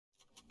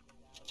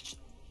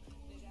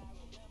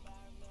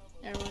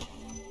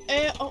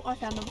I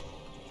found them.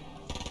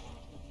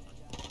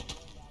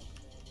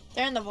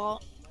 They're in the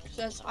vault.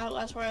 That's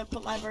where I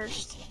put my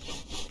burst.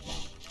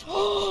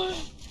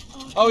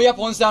 Oh, yep,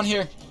 one's down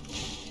here.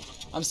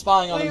 I'm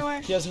spying on him.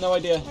 Where? He has no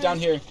idea. Where? Down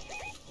here.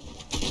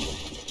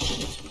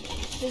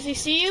 Does he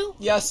see you?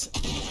 Yes.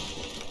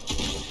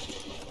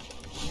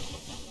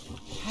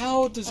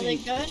 How does Are he?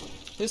 they good?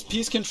 His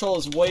piece control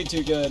is way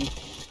too good.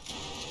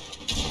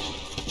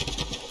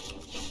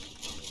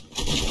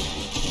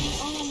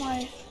 Oh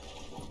my.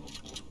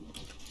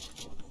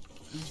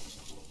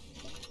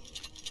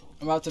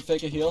 I'm about to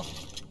fake a heal.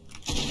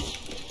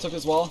 Took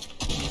his wall.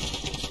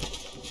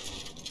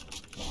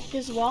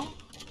 His wall?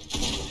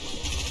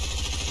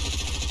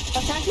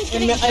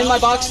 In my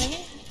box.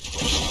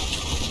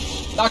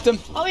 Knocked him.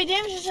 Oh, he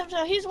damages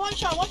himself. He's one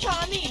shot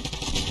on me.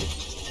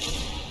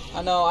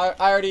 I know. I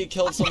already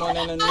killed someone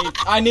and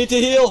I need to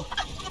heal.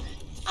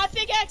 I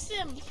pickaxed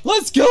him.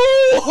 Let's go!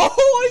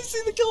 Oh, I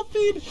see the kill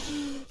feed.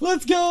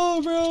 Let's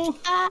go, bro.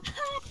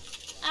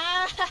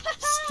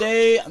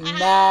 Stay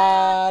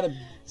mad,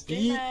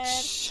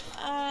 bitch.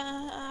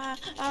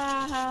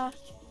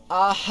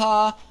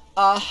 Aha,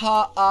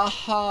 aha,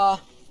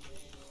 aha.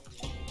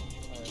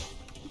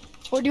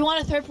 Or do you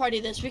want a third party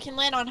this? We can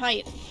land on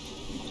height.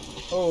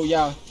 Oh,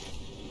 yeah.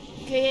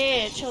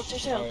 Okay, yeah, chill.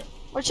 Right.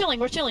 We're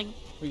chilling.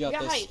 We got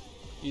this. Height.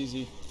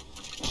 Easy.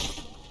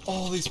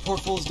 Oh, these poor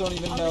fools don't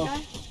even Oh, know.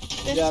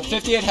 50. Yeah,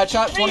 58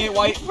 headshot, 28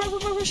 white.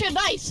 Shit,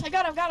 nice. I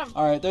got him.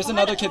 Alright, there's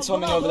another kid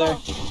swimming over there.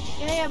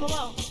 Yeah,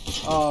 below.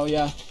 Oh,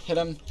 yeah. Hit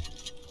him.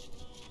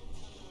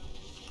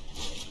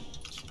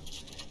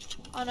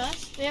 On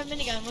us? They have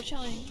minigun. We're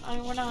chilling. I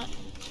mean, we're not.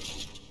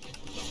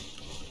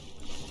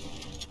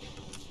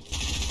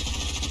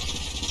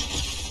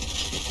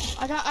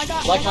 I got.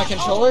 Like my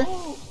controller?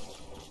 Oh.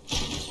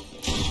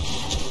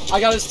 I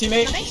got his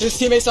teammate. His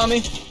teammate's on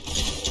me.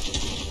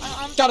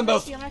 Got them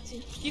both.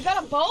 You got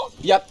them both?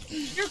 Yep.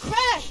 You're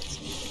cracked.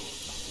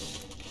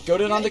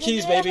 Goaded on the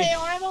keys, baby.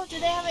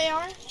 Did they have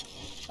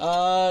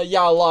AR?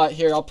 Yeah, a lot.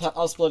 Here,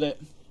 I'll split it.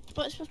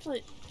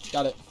 Split.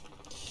 Got it.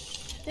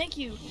 Thank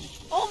you.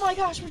 Oh my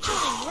gosh, we're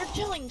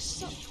chilling.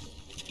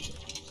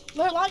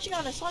 They're launching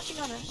on us.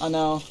 I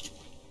know.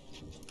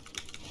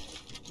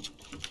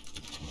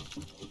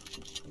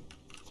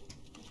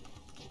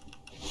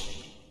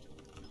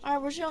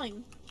 Alright, we're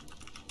chilling.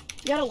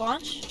 You gotta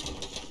launch?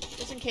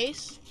 Just in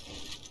case?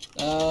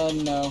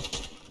 No.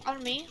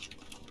 On me?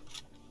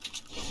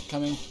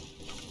 Coming.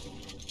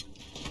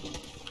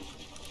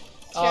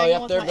 Oh,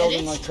 yep, they're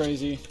building like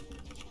crazy.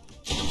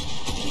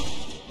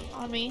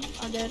 On me.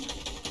 I'm dead.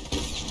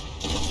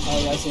 Oh,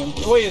 yeah, I see him.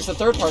 Oh, wait, it's the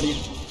third party.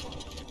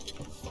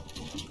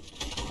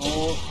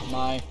 Oh,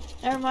 my.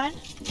 Never mind.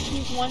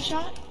 He's one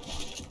shot.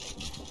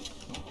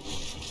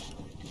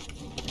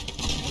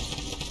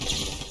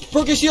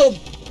 Broke his shield!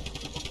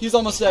 He's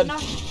almost dead.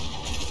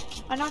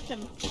 I knocked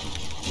him.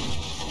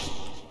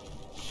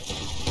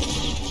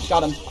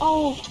 Got him.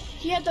 Oh,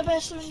 he had the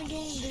best loot in the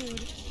game,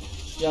 dude.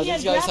 Yeah,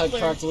 these guys had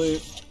cracked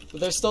loot.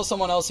 But there's still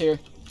someone else here.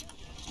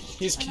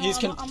 He's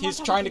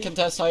trying to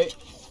contest height.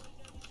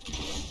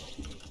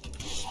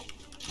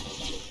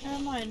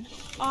 Never mind.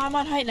 Oh, I'm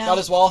on height now. Got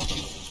his wall.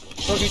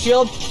 Broke his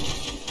shield.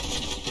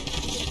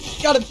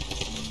 Got him.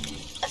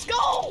 Let's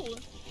go!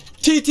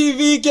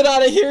 TTV, get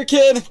out of here,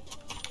 kid!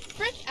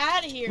 Frick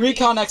out of here.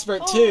 Recon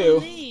expert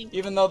too,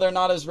 even though they're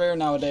not as rare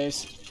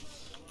nowadays.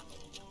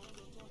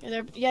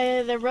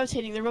 Yeah, they're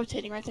rotating. They're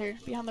rotating right there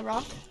behind the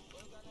rock.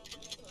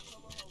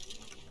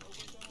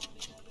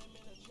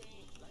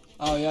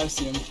 Oh yeah, I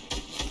see him.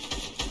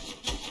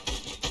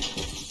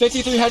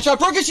 53 headshot,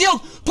 broke his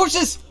shield!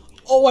 Pushes!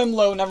 Oh, I'm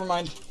low, never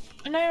mind.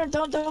 No,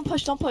 don't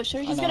push.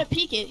 He's gonna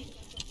peek it.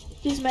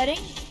 He's medding.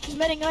 He's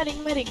medding. I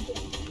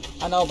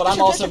know, but I'm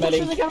also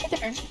medding. Right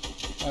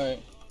Alright.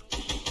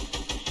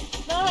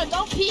 No,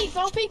 don't peek.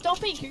 You're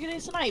gonna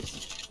get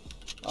sniped.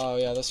 Oh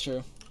yeah, that's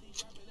true.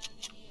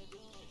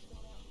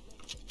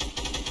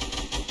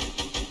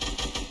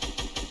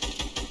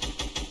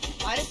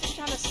 Why is he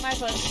trying to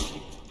snipe us?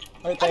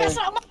 Right there. I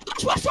got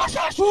Push! I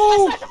sniped him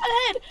in the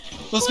head!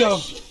 Let's go.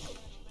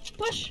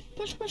 Push!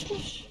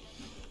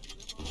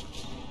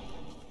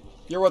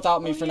 You're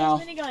without me for now.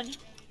 Minigun.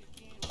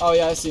 Oh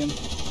yeah, I see him.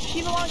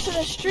 She belongs to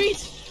the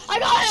streets. I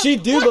got him! She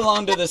do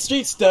belong to the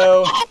streets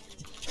though.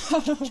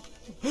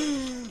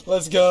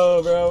 Let's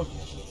go, bro.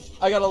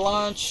 I got a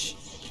launch.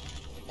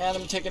 And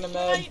I'm taking a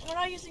med. We're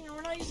not using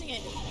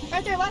it.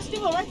 Right there, last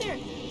duo, right there.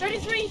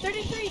 33.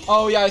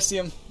 Oh yeah, I see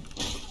him.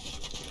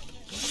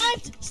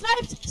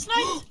 Sniped.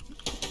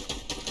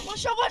 One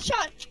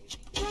shot.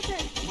 Right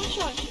there, one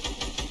shot.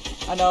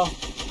 I know.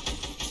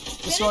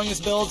 Destroying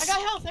his builds.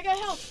 I got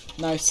health.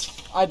 Nice.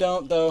 I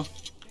don't though.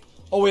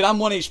 Oh wait, I'm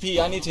 1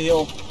 HP. I need to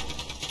heal.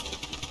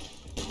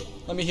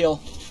 Let me heal.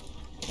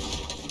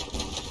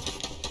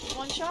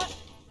 One shot.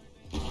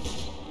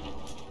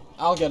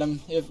 I'll get him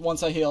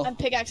once I heal. I'm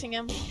pickaxing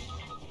him.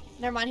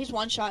 Never mind, he's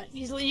one shot.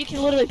 You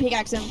can literally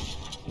pickaxe him.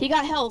 He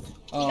got health.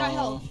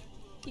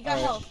 He got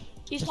health.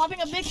 He's popping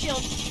a big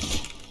shield.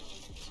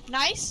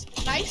 Nice.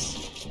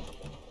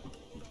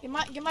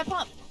 Get my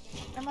pump.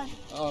 Never mind.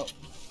 Oh.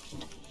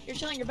 You're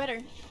chilling, you're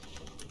better.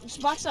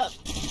 Just box up.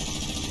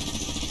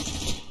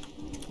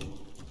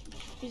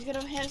 He's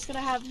gonna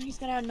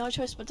have no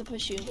choice but to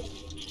push you.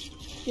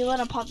 If you let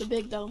him pop the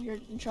big though, you're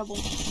in trouble.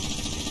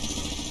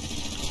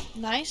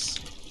 Nice.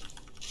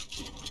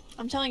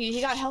 I'm telling you, he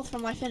got health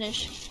from my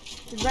finish.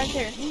 He's right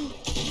there.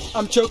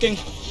 I'm choking.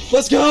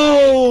 Let's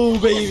go,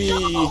 baby!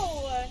 Let's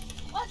go!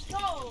 Let's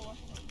go!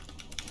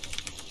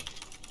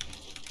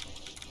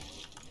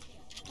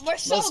 We're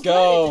so Let's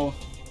go!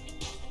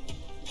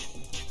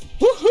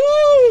 Good.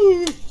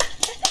 Woohoo!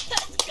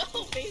 Let's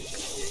go, baby!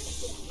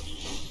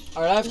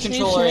 Alright, I have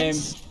controller aim.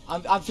 Chance.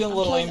 I'm feeling a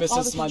little aim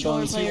assist in my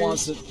bones. players. Who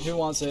wants it? Who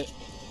wants it?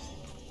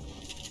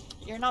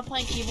 You're not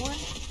playing keyboard?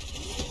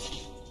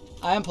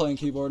 I am playing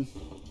keyboard.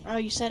 Oh,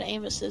 you said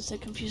aim assist.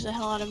 It confused the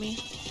hell out of me.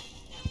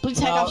 Blue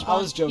tag No, on spawn.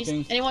 I was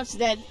joking. Anyone's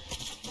dead.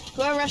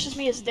 Whoever rushes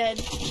me is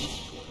dead.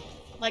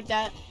 Like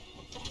that.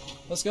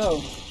 Let's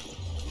go.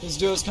 This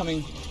duo's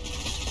coming.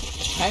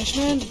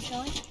 Henchman?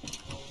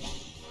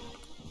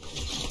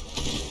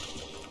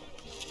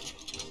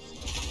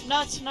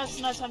 Nuts, nuts,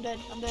 nuts. I'm dead.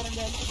 I'm dead. I'm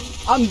dead.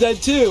 I'm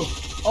dead too.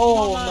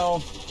 Oh No,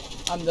 no.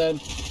 I'm dead.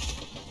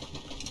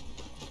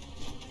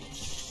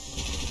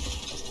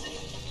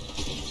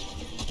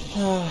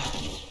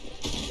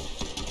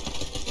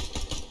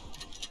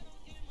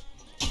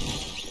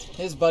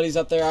 His buddy's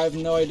up there. I have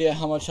no idea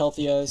how much health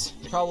he has.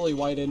 Probably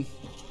whited.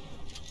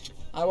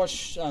 I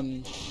watch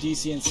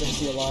DC and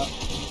 60 a lot.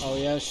 Oh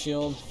yeah,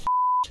 shield.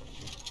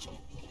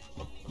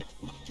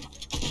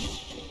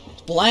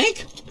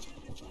 Blank?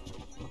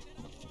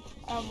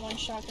 I have one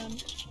shotgun.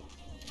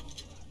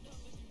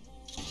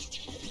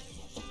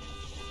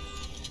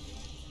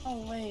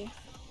 Oh wait.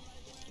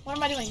 What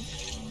am I doing?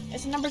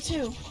 It's number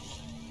 2.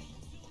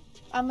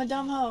 I'm a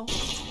dumb hoe.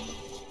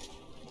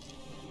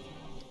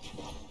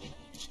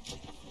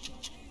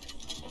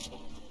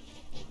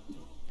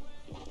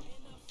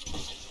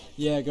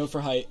 Yeah, go for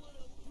height.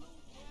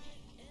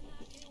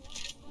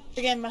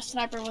 Again, my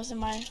sniper was in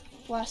my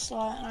last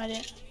slot and I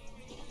didn't.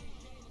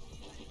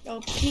 Go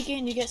peek it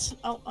and you get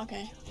oh,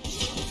 okay.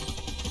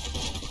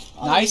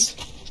 Oh, Nice.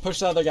 Push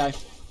the other guy.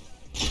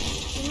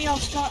 Give me all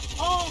Scott.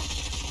 Oh!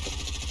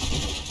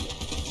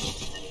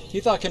 He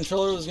thought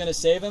controller was gonna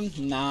save him?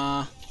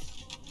 Nah.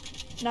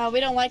 No,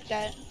 we don't like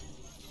that.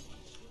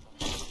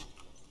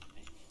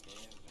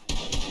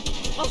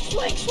 Oh,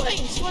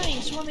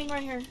 swimming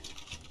right here.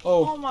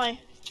 Oh. Oh my.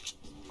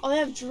 Oh, they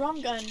have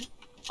drum gun.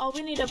 Oh,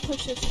 we need to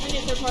push this. We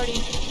need a third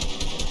party.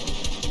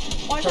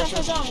 Watch out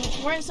for zone.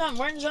 We're in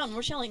zone.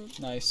 We're chilling.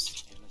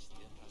 Nice.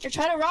 Here,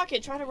 try to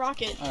rocket.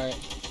 Alright.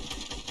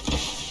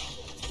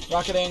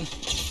 Rocketing.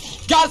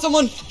 Got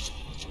someone!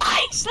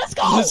 Nice! Let's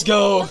go! Let's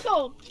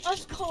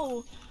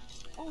go!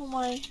 Oh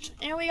my.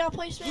 And we got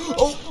placement, bro.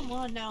 Oh. Come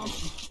on now.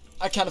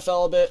 I kind of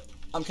fell a bit.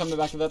 I'm coming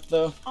back to that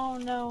though. Oh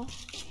no.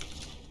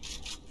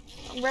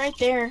 I'm right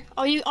there.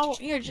 Oh,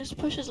 here, just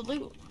push his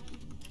loot.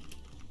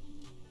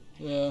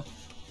 Yeah.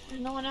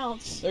 There's no one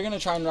else. They're gonna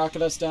try and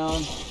rocket us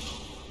down.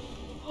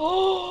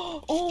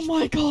 Oh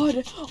my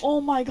god.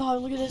 Oh my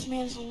god. Look at this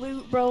man's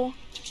loot, bro.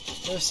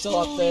 They're still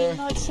up there.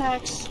 Nut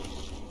sacks.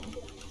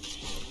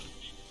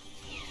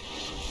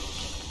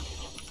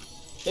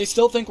 They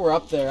still think we're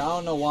up there. I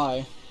don't know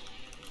why.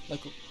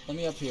 Like, let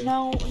me up here.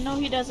 No,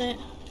 he doesn't.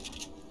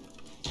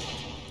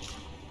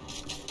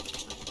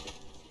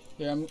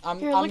 Here, I'm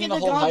Here, gonna look at the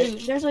hold god height.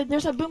 loot. There's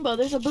a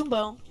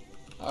boombo.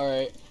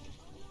 Alright.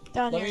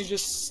 Down Let here. me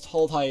just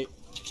hold height.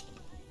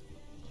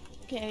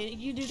 Okay,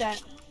 you do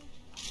that.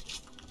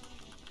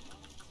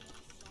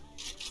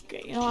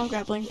 Okay, you know I'm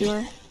grappling through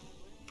her.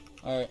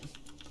 Alright.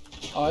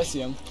 Oh, I see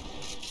him.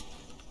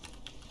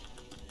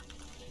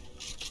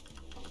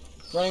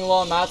 Running low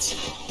on mats.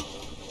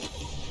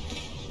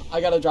 I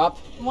got a drop.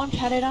 One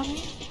patted on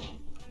me.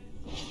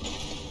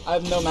 I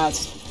have no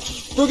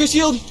mats. Broke his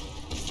shield!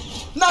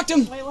 Knocked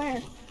him! Wait,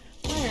 where?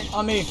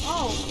 On me.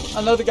 Oh,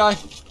 Another guy.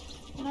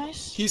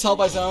 nice. He's held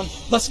by zone.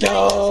 Let's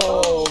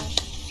go!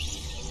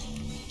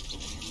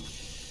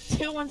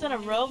 2 ones in a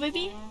row,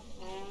 baby?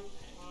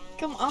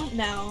 Come on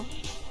now.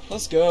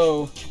 Let's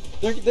go.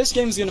 This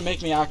game's gonna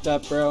make me act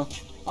up, bro.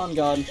 On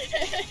God.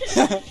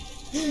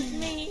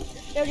 Me.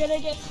 They're gonna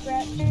get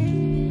scrapped.